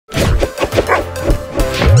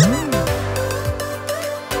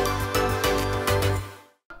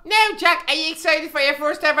are you excited for your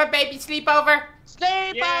first ever baby sleepover?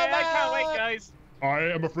 Sleepover! Yeah, I can't wait, guys. I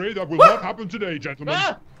am afraid that will not happen today, gentlemen.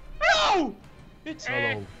 Ah! No!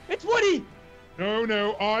 Hello. It's Woody!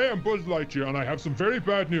 No, I am Buzz Lightyear, and I have some very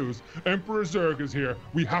bad news. Emperor Zurg is here.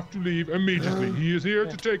 We have to leave immediately. He is here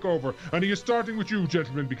to take over, and he is starting with you,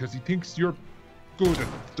 gentlemen, because he thinks you're good at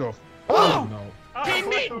stuff. Oh! No. Team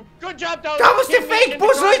meeting! Good job, though! That was the fake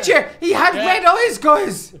Buzz Lightyear! He had red eyes,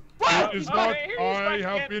 guys! It is not. here's I back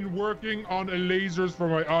have again. been working on lasers for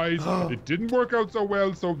my eyes. It didn't work out so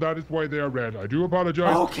well, so that is why they are red. I do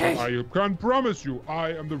apologize. Okay. I can promise you, I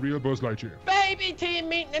am the real Buzz Lightyear. Baby team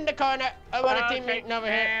meeting in the corner. I want a team Okay, meeting over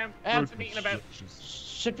here. what's the meeting about?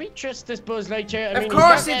 Should we trust this Buzz Lightyear? Of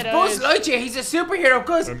course, it's Buzz Lightyear. He's a superhero.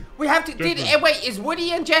 Guys, we have to. gentlemen. Wait, is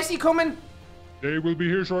Woody and Jesse coming? They will be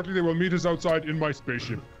here shortly. They will meet us outside in my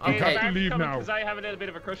spaceship. We Okay. have to leave now. Because I have a little bit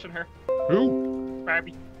of a crush on her. Who?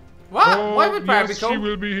 Barbie. What? Oh, Why would Barbie yes, come? she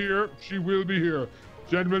will be here. She will be here.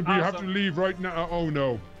 Gentlemen, we have to Awesome. leave right now. Oh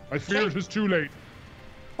no. I fear it was too late.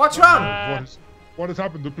 What's wrong? What has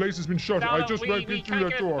happened? The place has been shut. I just went we in through can't that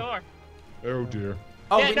get the door. Oh dear.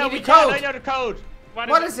 Oh, Yeah, we no, need we a can't. I code. know the code.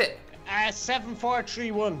 What is it?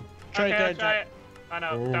 7431. Okay, I'll it. try it. I know.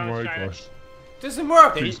 Oh Donald's my trying it. gosh. Doesn't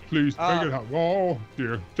work. Please, make it happen. Oh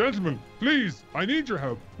dear. Gentlemen, please, I need your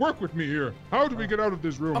help. Work with me here. How do we get out of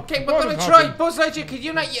this room? Okay, we're What gonna has try. happened? Buzz Lightyear, could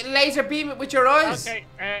you not laser beam it with your eyes? Okay,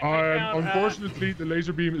 I found, Unfortunately, the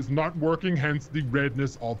laser beam is not working, hence the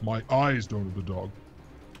redness of my eyes, Donald the dog.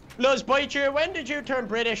 Buzz Lightyear, when did you turn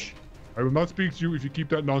British? I will not speak to you if you keep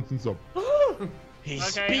that nonsense up.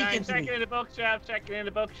 He's Okay, I'm speaking to checking me. in the bookshelf, checking in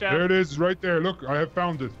the bookshelf. There it is, right there. Look, I have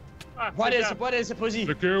found it. Ah, What good is job. it? What is it, Buzzy?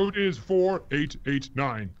 The code is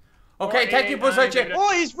 4889. Okay, thank you, Buzz Lightyear.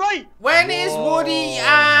 Oh, he's right. When is Woody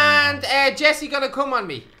and Jesse gonna come on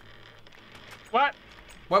me? What?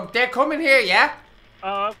 Well, they're coming here, yeah?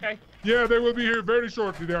 Oh, okay. Yeah, they will be here very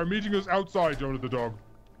shortly. They are meeting us outside, Donald the dog.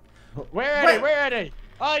 Where are they? Where are they?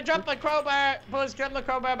 Oh, I dropped my crowbar. Buzz, get my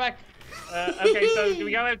crowbar back. Okay, so do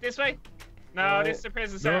we go out this way? No, this is the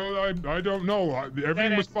prison cell. No, I don't know.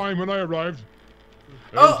 Everything was fine when I arrived.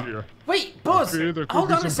 Oh, dear. wait, Buzz, fear there could hold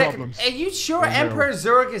be on a some second. problems. Are you sure Oh, no. Emperor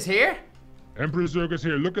Zurg is here? Emperor Zurg is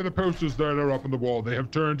here. Look at the posters that are up on the wall. They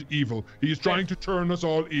have turned evil. He is trying to turn us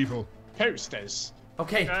all evil. Posters.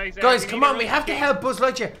 Okay, Guys, guys, we come need on, a we have to rescue. help Buzz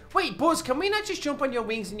Lightyear. Wait, Buzz, can we not just jump on your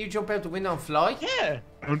wings and you jump out the window and fly? Yeah.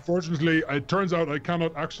 Unfortunately, it turns out I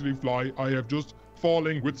cannot actually fly. I have just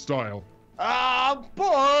falling with style. Oh,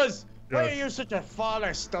 Buzz! Why Yes. are you such a faller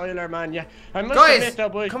styler, man? Yeah, I must Guys, admit, though,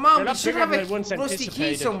 boy, come on, you're we not should bigger have than I a once rusty key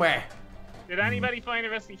anticipated. somewhere. Did anybody find a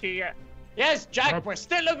rusty key yet? Yes, Jack, Yep. we're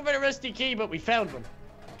still looking for the rusty key, but we found one.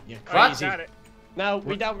 You Oh, you crazy. got it. No,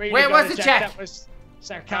 we don't really Where got was it, it, Jack? That was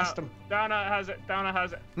sarcasm. Donna has it. Donna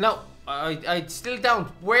has it. No, I still don't.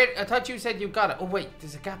 Where? I thought you said you got it. Oh wait,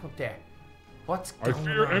 there's a gap up there. What's I going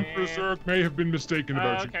fear on? Emperor Zurg may have been mistaken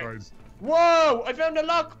about okay. you guys. Whoa! I found a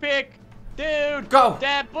lockpick! Dude! Go.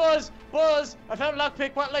 Dad, Buzz! Buzz! I found a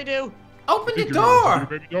lockpick, what'll I do? Open the Think you're going to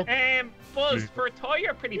door. do, baby duck? Buzz, Please. for a toy,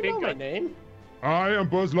 you're pretty You big know my guy. name. I am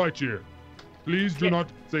Buzz Lightyear. Please do Yeah. not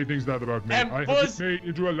say things that about me. I have Buzz- been made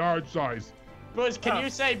into a large size. Buzz, can Oh. you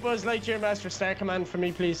say Buzz Lightyear Master Star Command for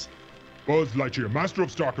me, please? Buzz Lightyear, Master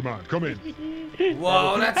of Star Command, come in.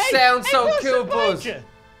 Whoa, that Hey, sounds hey, so Buzz, cool, behind Buzz. you.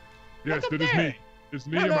 Yes, up that is there. me. It's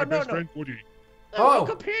me No, and no, my no, best no. friend Woody. Oh. Look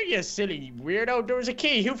up here, you silly weirdo. There was a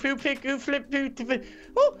key. Who picked, who flipped, who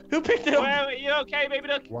picked it up? Well, you okay, baby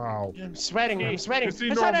duck? Wow. I'm sweating, I'm sweating. Is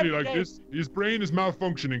he I saw that normally like guy. this? His brain is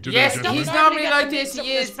malfunctioning today, Yes, gentlemen. he's Don't normally get like to this. meet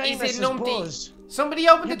He something is. as He's a famous as numpty. Buzz. Somebody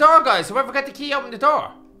open the door, guys. Whoever got the key, open the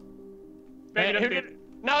door. Baby Who duck did? did.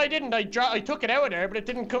 No, I didn't. I took it out of there, but it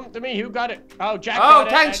didn't come to me. Who got it? Oh, Jack. Oh, got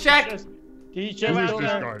thanks, it. Jack. He's Who just is done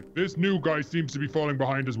this that. guy? This new guy seems to be falling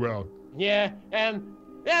behind as well. Yeah.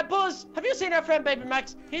 Yeah, Buzz. Have you seen our friend Baby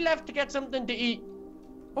Max? He left to get something to eat.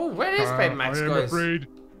 Oh, where is Baby Max, I am guys?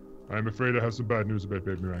 I'm afraid I have some bad news about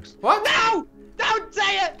Baby Max. What? No! Don't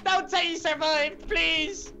say it! Don't say he survived,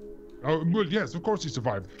 please! Oh, well, yes, of course he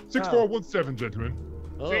survived. 6417, gentlemen.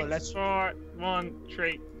 Oh, 6, 4, 1,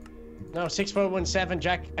 3. No, 6417,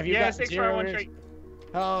 Jack. Have you Yeah, got 6, 4, 1, 3.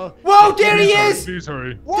 Oh. Whoa, there he is! Please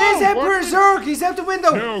hurry. There's Emperor Zurg. He's out the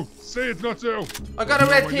window. No, say it's not so. I got a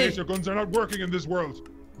No, red my key. laser guns are not working in this world.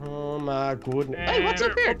 Oh my goodness. Hey, what's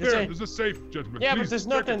up here? Up there, there's a safe, gentlemen. Yeah, Please, but there's check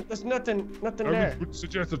nothing. it. There's nothing I there. would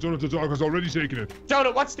suggest that Jonathan Dog has already taken it.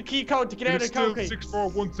 Donut, what's the key code to get out It's of the still concrete?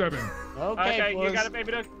 6417. Okay, Okay, Buzz. you got it,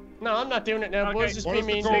 baby duck. No, I'm not doing it now. Okay. Buzz is What being is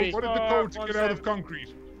the mean to code? me. What is the code to get out of concrete?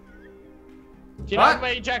 Do you know What? the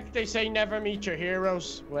way, Jack, they say never meet your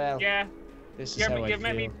heroes? Well, Yeah. This is how I You've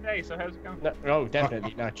met me feel. today, so how's it going? No,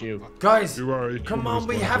 definitely not you. Guys, You worry. come on,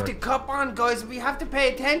 we have to cop on, guys. We have to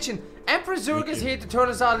pay attention. Emperor Zurg is here to turn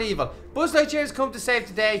us all evil. Buzz Lightyear has come to save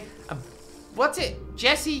today. What's it?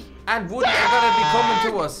 Jesse and Woody are going to be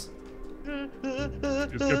coming to us.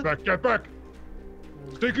 Just get back.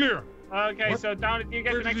 Stay clear. Okay, What? so down, you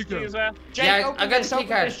get Where the did he next key go? as well. Jack, Yeah, open I got this, the key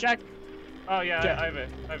open card. this, Jack. Oh yeah, Jack. I have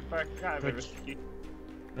a key.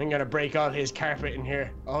 I'm gonna break all his carpet in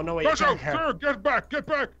here. Oh no, wait, you Rush out, can't. sir. Get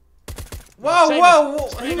back. Whoa, Save whoa,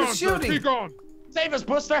 us. he was shooting. Be gone. Save us,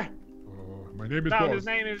 Buster. Oh, my name is No, Buzz. his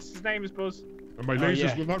name is Buzz. And my lasers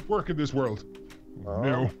yeah. will not work in this world. Oh.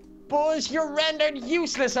 No. Buzz, you're rendered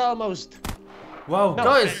useless almost. Whoa, No,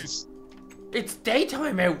 guys, it's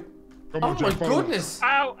daytime out. Come Oh on, my Jack, follow me. goodness.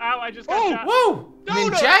 Ow, I just got Oh, shot. Whoa,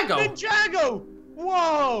 Donut! Ninjago. Ninjago!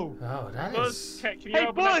 Whoa! Oh, that Buzz, is... can you Hey,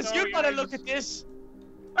 open that Buzz, door? you gotta look at this.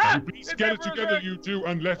 Ah, Can you please it's get it Emperor together, Zurg. you two,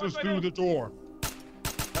 and let us What do I through do? the door.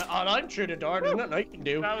 I'm through the door. There's nothing I can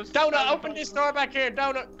do. That was- Donut, that was open this door back here.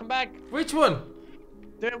 Donut, come back. Which one?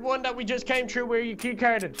 The one that we just came through where you key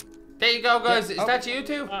carded. There you go, guys. Yeah, Is that you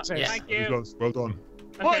two? yes. Thank It you. does. Well done.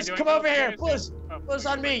 Okay, Buzz, do I come go over here. upstairs? Buzz, Oh, Buzz,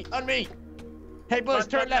 on me. Hey, Buzz, Buzz,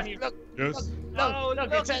 turn look, left. you- Look, Yes.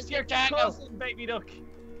 look, it says your Jago. cousin, baby duck.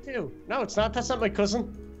 Ew. No, it's not. That's not my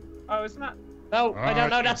cousin. Oh, it's not. No, I don't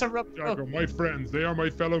know. Ah, That's a rub. Jago, my friends. They are my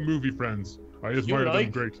fellow movie friends. I admire them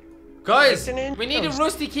like? great. Guys, Listen in, we need a Ghost.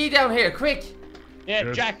 rusty key down here, quick. Yeah,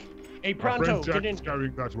 Yes. Jack. Hey, My pronto, friend Jack get in. is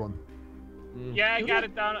carrying that one. Yeah, I got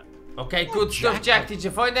it down. Okay, good stuff, Jack. Did you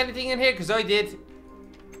find anything in here? Because I did.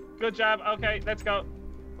 Good job. Okay, let's go.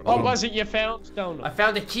 What was it you found, Donut? I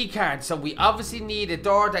found a key card, so we obviously need a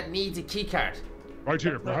door that needs a key card. Right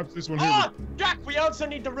here. Perhaps this one here. Oh, Jack, we also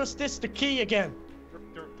need to rust this the key again.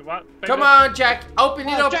 The what? Baby Come duck? on, Jack. Open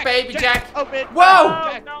it Oh, up, baby Jack. Open. Whoa! Oh,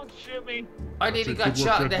 Jack. don't shoot me. I nearly Good got work,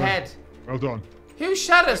 shot in the gentlemen. head. Well done. Who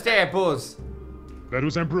shot us there, Buzz? That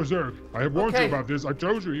was Emperor Zurg. I have warned Okay. you about this. I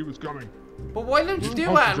told you he was coming. But why don't you do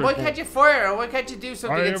Concentrate, that? Why Buzz. can't you fire? Or why can't you do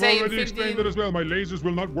something I and have say already Infinity? explained that as well. My lasers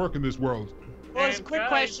will not work in this world. Buzz, quick guys.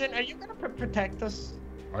 question. Are you going to protect us?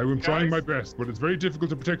 I am trying my Guys. best, but it's very difficult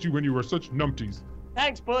to protect you when you are such numpties.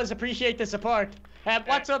 Thanks, Buzz. Appreciate the support.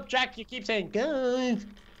 What's up, Jack? You keep saying, guys.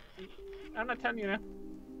 I'm not telling you now.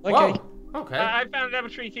 Okay. Whoa. Okay. I found a level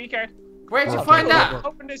 3 key card. Where'd you Oh, find okay. that?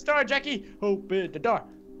 Open this door, Jackie. Open the door.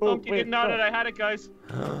 Humpty didn't know that I had it, guys.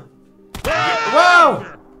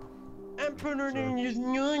 Whoa! Emperor is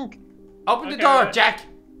young. Open the Okay, door, right. Jack.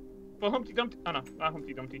 Well, Humpty Dumpty. Oh no, not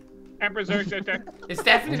Humpty Dumpty. Emperor Zurg's out there. It's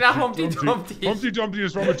definitely not Humpty Dumpty. Humpty Dumpty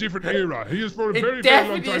is from a different era. He is for a It very, very long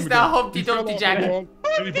definitely time is ago. not Humpty He fell Dumpty, off Jack. the wall, and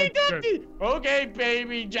he Humpty bumped his head. Dumpty. Okay,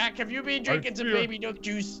 baby Jack. Have you been drinking some fear- baby duck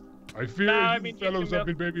juice? I fear No, I've you been fellows drinking have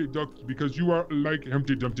been baby ducked because you are like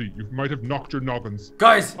Humpty Dumpty. You might have knocked your noggins.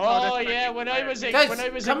 Guys, Oh, that's yeah. right. When I was a guys, when I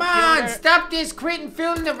was come a on, younger- stop this quitting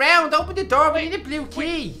fooling around. Open the door. We Wait, need a blue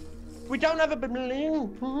key. We don't have a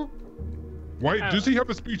balloon. Why? Oh. Does he have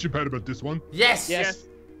a speech impediment, this one? Yes. Yes.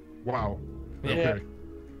 Wow. Yeah. Okay.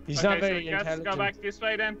 He's Okay, not so very we got to intelligent. go back this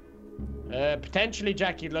way then. Potentially,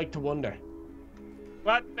 Jack. You'd like to wonder.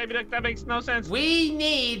 What? Maybe that makes no sense. We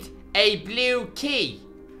need a blue key.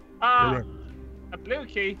 Ah, Correct. a blue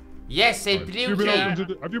key. Yes, a Right. blue Have you been key. out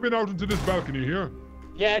into have you been out into this balcony here?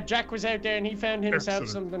 Yeah, Jack was out there and he found himself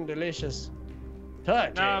Excellent. something delicious.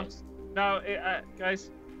 Touch. No, no,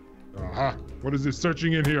 guys. Aha. What is this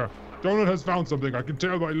searching in here? Donut has found something. I can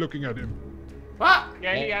tell by looking at him. What?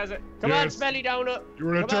 Yeah, he has it. Come on, Yes. smelly donut. You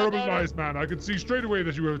are a Come on, terrible Donut. wise man. I can see straight away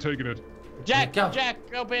that you have taken it. Jack, Go. Jack,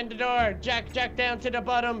 open the door. Jack, down to the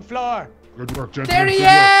bottom floor. Good work, gentlemen. There he Good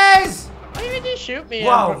work. is. Why did he shoot me?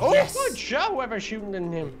 Whoa, Emperor? Oh, yes. good show, whoever shooting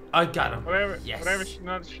in him. I got him. Whatever, Yes. whatever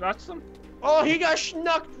shots them. Oh, he got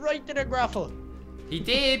knocked right to the graffle. He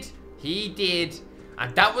did. He did.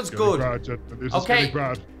 And that was Getting good. bad, gentlemen. This Okay. is getting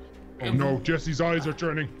bad. Oh no, Jesse's eyes are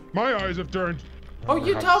turning. My eyes have turned. Oh,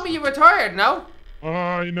 you told me you were tired, no?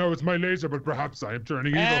 I know it's my laser, but perhaps I am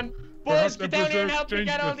turning evil. Boys, Perhaps get down here and Emperor help me changed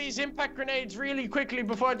get all this. these impact grenades really quickly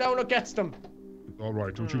before Donut gets them. It's all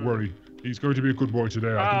right, don't you worry. He's going to be a good boy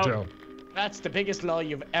today, I Oh. can tell. That's the biggest lie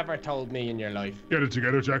you've ever told me in your life. Get it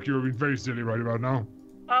together, Jack. You're being very silly right about now.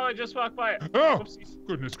 Oh, I just walked by it. Oh! Whoopsies.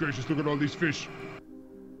 Goodness gracious, look at all these fish.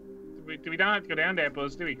 Do we don't have to go down there,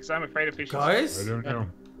 Buzz, do we? Because I'm afraid of fishes. I Guys? don't know.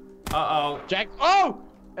 Uh-oh. Jack, oh!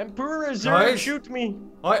 Emperor Zurg, Guys? shoot me.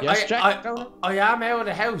 I, Yes, Jack, I, Donut? I am out of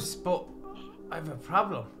the house, but I have a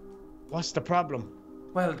problem. What's the problem?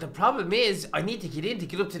 Well, the problem is I need to get in to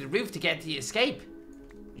get up to the roof to get the escape.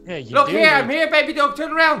 Yeah, you Look do here, need- I'm here, baby duck,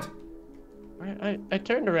 turn around. I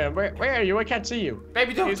turned around. Where are you? I can't see you.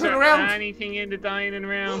 Baby duck, Is turn there around. anything in the dining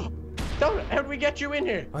room? Don't. How do we get you in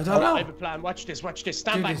here? I don't know. I have a plan. Watch this. Watch this.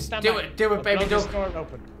 Stand back. Stand Do back. it. Do it, baby. Blow Do this it. door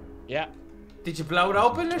open. Yeah. Did you blow it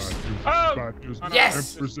open? Or? Oh!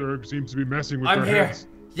 Yes! Emperor Zurg seems to be messing with I'm their here. heads.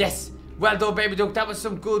 Yes. Well done, baby duck. That was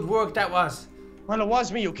some good work. That was. Well, it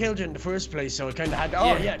was me who killed you in the first place, so I kind of had.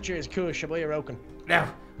 Oh yeah. Cheers. Cool. Shall we open?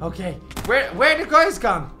 Now, okay. Where the guys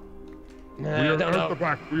gone? We are out the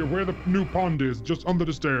back. We are where the new pond is, just under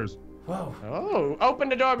the stairs. Whoa. Oh, open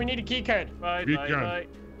the door. We need a key card. Bye, We bye, can. bye.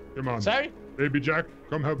 Come on. Sorry? Baby Jack,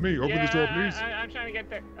 come help me. Open this door, please. I'm trying to get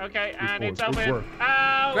there. Okay, Good and boy, it's good open. work.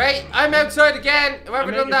 Ow! Great. I'm outside again.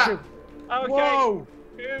 Whoever done that? Okay. Whoa!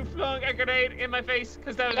 Who flung a grenade in my face?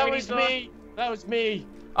 Because that was That really was slow. me. That was me.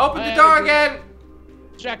 Open the door again.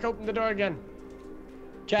 Jack, open the door again.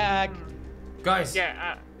 Jack. Guys.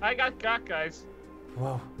 Yeah, I got guys.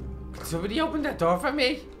 Whoa. Can somebody open that door for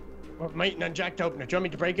me? Well, Mate and Jack to open it. Do you want me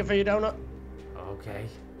to break it for you, Donut? Okay.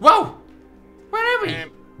 Whoa! Where are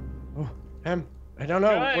we? I don't know.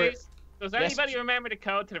 Guys, does Yes. anybody remember the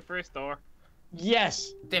code to the first door?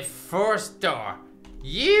 Yes. The first door.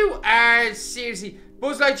 You are seriously...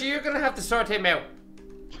 Buzz Lightyear, you're gonna have to sort him out.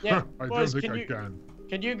 Yeah. I don't Boys, think can I you, can.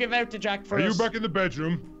 Can you give out to Jack for Are us? you back in the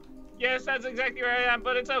bedroom? Yes, that's exactly where I am,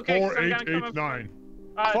 but it's okay. 'cause I'm gonna come up- 4889.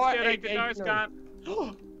 It's too late, 4889. the door's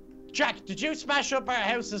gone. Jack, did you smash up our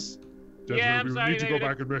houses? Yeah, I'm we sorry, need to go David.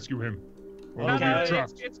 back and rescue him. Or No, we'll no, be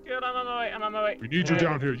trapped. it's good. I'm on my way. I'm on my way. We need you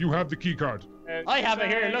down here. You have the key card. I have it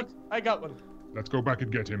here. Look, I got one. Let's go back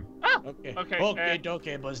and get him. Okay. Okay,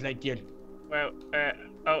 Okay, Buzz Lightyear. Well,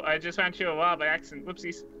 oh, I just ran through a wall by accident.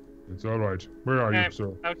 Whoopsies. It's all right. Where are you,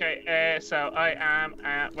 sir? Okay, so I am,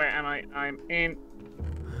 where am I? I'm in...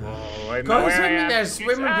 Whoa, I know Guys, where I I'm in am. there,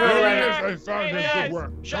 swimming It's- pool. I found him. Yes. Good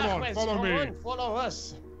work. Jack, Come on, follow me. Follow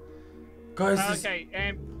us. Guys, this... Okay,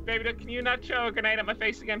 baby, look, can you not throw a grenade at my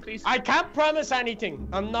face again, please? I can't promise anything.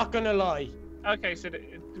 I'm not gonna lie. Okay, so do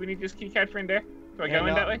we need this key card for in there? Do I Yeah, go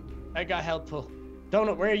in no. that way? I got helpful.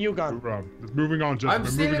 Donut, where are you gone? Rob, let's moving on, gentlemen.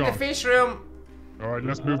 I'm still in moving the on. fish room. All right,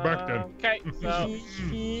 let's move back then. Okay, so...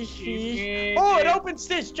 Oh, it opens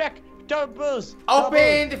this, Jack. Don't buzz.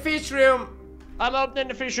 Open the fish room. I'm opening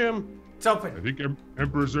the fish room. It's open. I think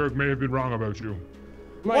Emperor Zurg may have been wrong about you.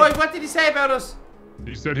 Boy, what did he say about us?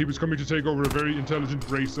 He said he was coming to take over a very intelligent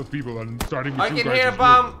race of people, and starting with I you can guys hear a is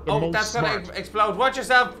bomb. the Oh, most that's smart. gonna explode. Watch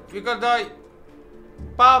yourself. You're gonna die.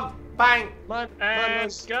 Bomb. Bang. Man,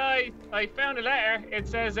 Guy, I found a letter. It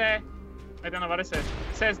says, I don't know what it says.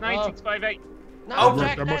 It says 9658. no, Oh,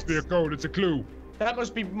 Jack, that must be a code. It's a clue. that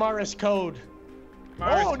must be Morris code.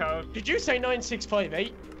 Morse code. Did you say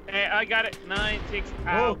 9658? I got it. 96.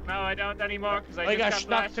 Oh, no, I don't anymore because I just got got schnocked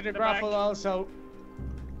flashed to the in back. grapple also.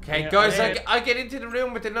 Okay, Yeah, guys, I- I get into the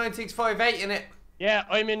room with the 9658 in it. Yeah,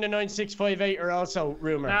 I'm in the 9658 or also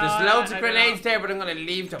rumor. No. There's I- loads I of don't grenades know. there, but I'm gonna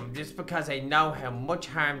leave them just because I know how much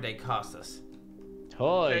harm they cost us.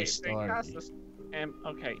 Toy They Story. cost us.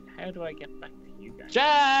 Okay, how do I get back to you guys?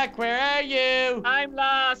 Jack, where are you? I'm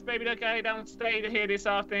lost, baby. Look, I don't stay here this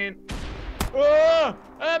often. Oh,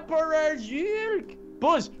 Emperor Zurg.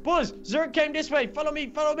 Buzz, Zurg came this way. Follow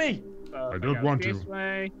me. So I if don't go want this to.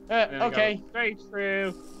 Way, then I go Okay. straight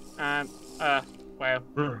through, and wow.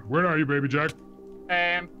 Where are you, baby Jack?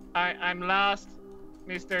 I'm lost,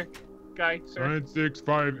 Mr. Guy, sir.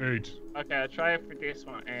 9658. Okay, I'll try it for this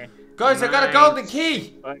one. Guys, I got a golden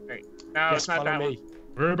key. Okay. No, Yes, it's not follow that me. one.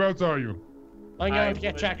 Whereabouts are you? I'm going I to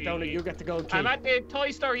get Jack, will Donut. be- You get the gold key. I'm at the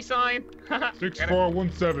Toy Story sign. Get it?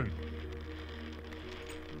 6417.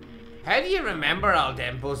 How do you remember all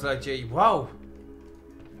them, Buzz Lightyear? Whoa.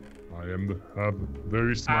 I have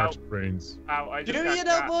very smart Ow. brains. Ow, I Do just got you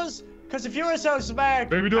know, that. Buzz? Because if you were so smart,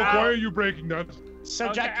 Baby Duck, Ow. why are you breaking that? so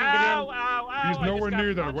Okay, Jack can get ow, in. ow, ow, He's I just nowhere got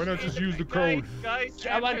near that. Why punched not just in use the guys, code? Guys,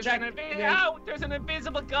 I want there's Jack an to get in. ow, there's an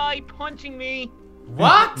invisible guy punching me.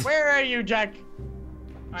 What? Where are you, Jack?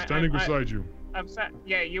 Standing beside you. I'm sat.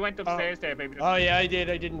 Yeah, you went upstairs there, baby. Oh yeah, I did.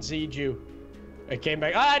 I didn't see you. I came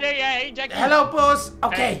back. Ah, there you are. Hey, Jackie. Hello, Buzz.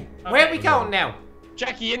 Okay, Hey, where are okay. we going now?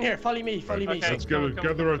 Jackie, in here. Follow me. Follow me. Okay. Let's Come on,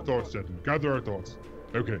 gather our thoughts, gentlemen. Gather our thoughts.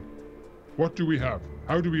 Okay. What do we have?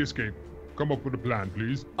 How do we escape? Come up with a plan,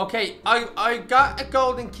 please. Okay, I got a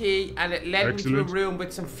golden key and it led me Excellent. to a room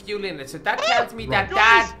with some fuel in it. So that tells me that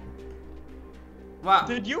Guys! Dad... What?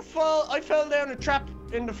 Did you fall? I fell down a trap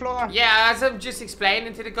in the floor. Yeah, as I'm just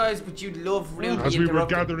explaining to the guys, but you love rudely As we were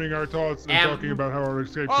interrupting. gathering our thoughts and talking about how our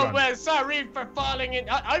escape Oh plan. well, sorry for falling in.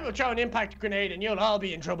 I will throw an impact grenade and you'll all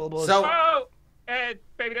be in trouble, Buzz. So, Oh,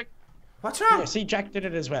 baby. Dick. what's wrong? yeah, see, Jack did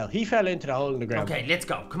it as well. He fell into the hole in the ground. Okay, let's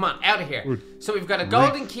go. Come on, out of here. Good. So we've got a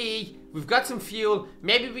golden key, we've got some fuel.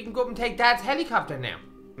 Maybe we can go up and take Dad's helicopter now.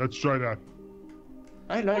 Let's try that.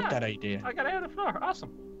 I like that idea. I got out of the floor.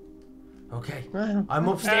 Awesome. Okay, I'm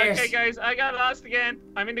upstairs. Okay, guys, I got lost again.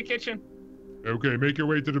 I'm in the kitchen. Okay, make your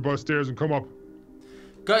way to the bus stairs and come up.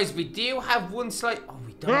 Guys, we do have one slide. Oh,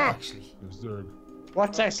 we don't actually. Zerg.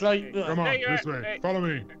 What's that slide? Come on, There you this are. way. Hey. Follow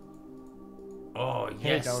me. Oh,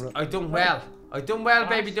 yes. Donut. I done well. I done well,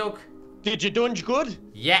 baby duck. Did you dunge good?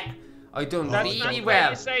 Yeah, I done That's really not the way well.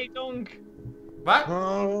 you say dunk. What?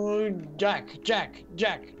 Oh, Jack.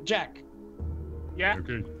 Yeah.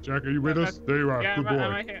 Okay, Jack, are you with us? There you are. Yeah, Good am boy.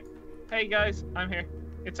 I here? Hey guys, I'm here.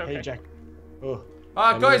 It's okay. Hey, Jack. Oh.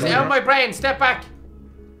 Oh, guys, Hello. out of my brain. Step back.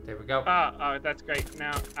 There we go. Oh, that's great.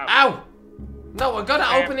 Now, Ow! No, we're gonna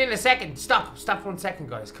open in a second. Stop 1 second,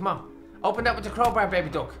 guys. Come on. Open that with the crowbar, baby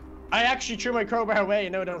duck. I actually threw my crowbar away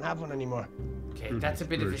and now I don't have one anymore. Okay, that's a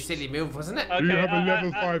bit of a Goodness silly move, wasn't it? Okay, Do you have a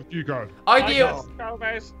level 5 key card? I I do. got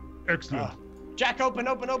crowbars, Excellent. Jack, open,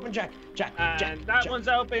 Jack. Jack. and that one's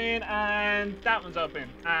open, and that one's open.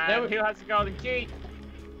 And who has the golden key?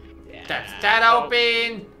 That's that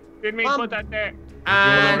open. Didn't mean to put that there.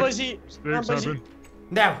 And Buzzy. Snakes happen.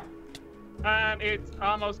 now, And it's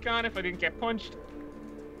almost gone if I didn't get punched.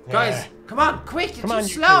 guys, come on, quick. You're Come too on, you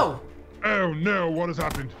slow. Oh no, what has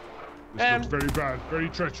happened? This Um, looks very bad, very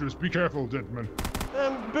treacherous. Be careful, gentlemen.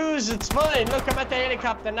 Booze, it's fine. Look, I'm at the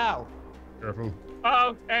helicopter now. Careful.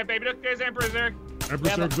 Oh, baby, look, there's Emperor Zerg. Emperor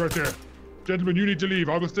Zerg's right there. Gentlemen, you need to leave.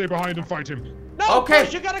 I will stay behind and fight him. No, Okay.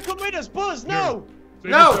 Buzz, you gotta come with us. Buzz, no.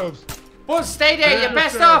 Save No. yourselves. Buzz, stay there. Save You're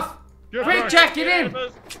best yourself. off. Get Quick, back. Jack, get Yeah, in.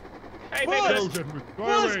 Buzz. Hey, Buzz. baby, Go, look. gentlemen. Fly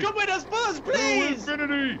Buzz, away. come with us. Buzz, To please.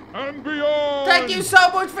 infinity and beyond. Thank you so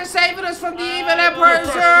much for saving us from the evil Emperor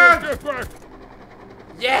Get back, Zerg. get back.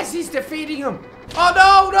 Yes, he's defeating him.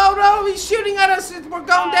 Oh, no. He's shooting at us. We're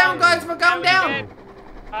going down, guys. We're going down.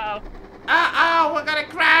 Uh-oh. Uh-oh, we're gonna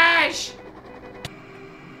crash.